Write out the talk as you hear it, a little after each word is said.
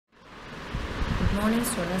Morning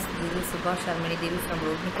students, this is Subha Sharmini Devi from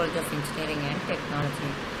Rohini College of Engineering and Technology.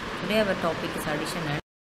 Today our topic is addition and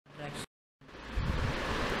subtraction.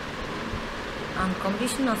 On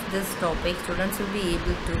completion of this topic, students will be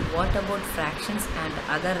able to what about fractions and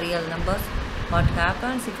other real numbers, what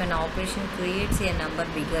happens if an operation creates a number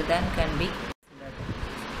bigger than can be considered.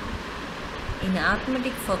 In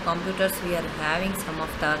arithmetic for computers, we are having some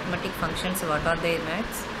of the arithmetic functions. What are their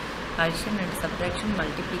maths? Addition and subtraction,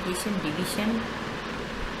 multiplication, division,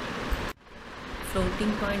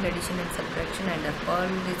 floating point addition and subtraction, and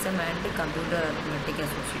parallelism and computer arithmetic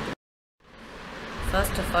associated.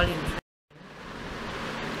 First of all,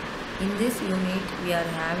 in this unit we are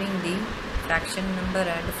having the fraction number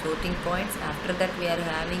and floating points. After that we are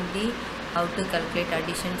having the how to calculate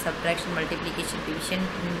addition, subtraction, multiplication, division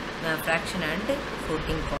in fraction and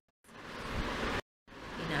floating points.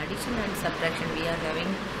 In addition and subtraction we are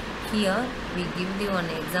having here, we give you an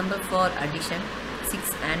example for addition.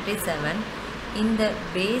 6 and 7. In the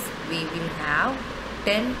base we will have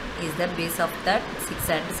 10 is the base of that 6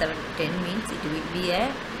 and 7. 10 means it will be a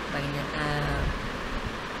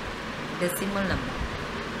decimal number.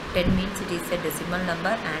 10 means it is a decimal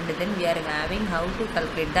number, and then we are having how to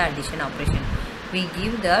calculate the addition operation. We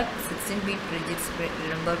give that 16-bit digits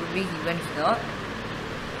number will be given here.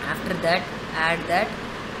 After that add that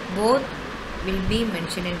both will be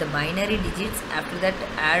mentioned in the binary digits. After that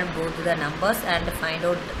add both the numbers and find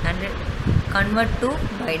out and convert to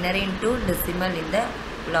binary into decimal in the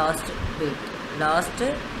last bit, last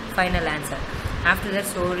final answer. After that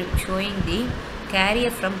showing the carry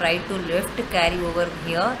from right to left carry over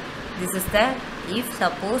here. This is the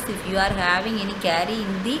suppose if you are having any carry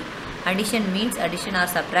in the addition means addition or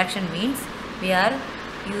subtraction means we are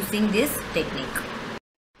using this technique.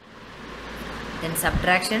 Then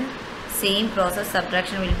subtraction, same process,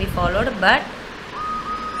 subtraction will be followed, but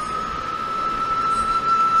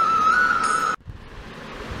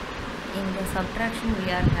in the subtraction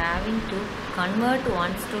we are having to convert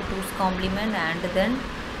 1s to 2's complement, and then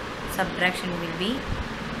subtraction will be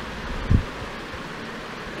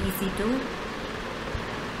easy to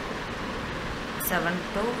 7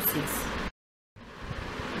 to 6.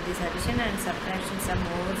 This addition and subtraction sum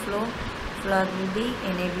overflow will be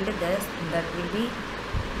enabled, thus that will be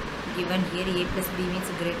given here. A plus b means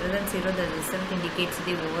greater than 0, the result indicates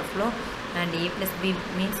the overflow, and a plus b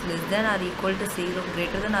means less than or equal to 0,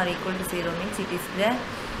 greater than or equal to 0 means it is the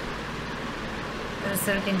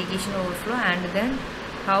result indication overflow, and then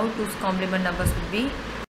how 2's complement numbers will be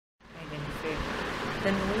identified.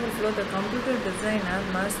 Then overflow, the computer designer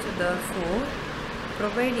must therefore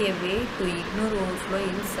provide a way to ignore overflow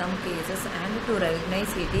in some cases and to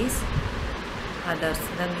recognize it is others.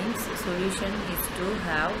 That means solution is to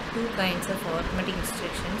have two kinds of arithmetic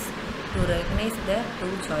instructions to recognize the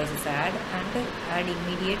two choices, add and add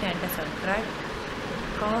immediate and subtract,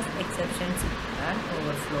 cause exceptions and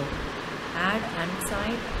overflow. Add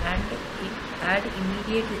unsigned and add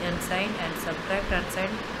immediate unsigned and subtract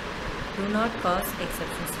unsigned do not cause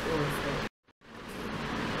exceptions to overflow.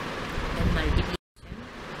 Then multiplication.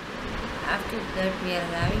 After that we are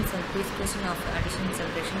having some quiz question of addition and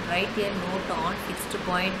subtraction. Write a note on fixed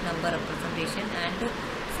point number representation and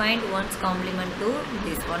find 1's complement to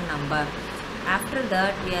this one number. After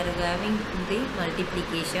that we are having the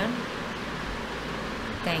multiplication.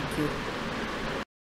 Thank you.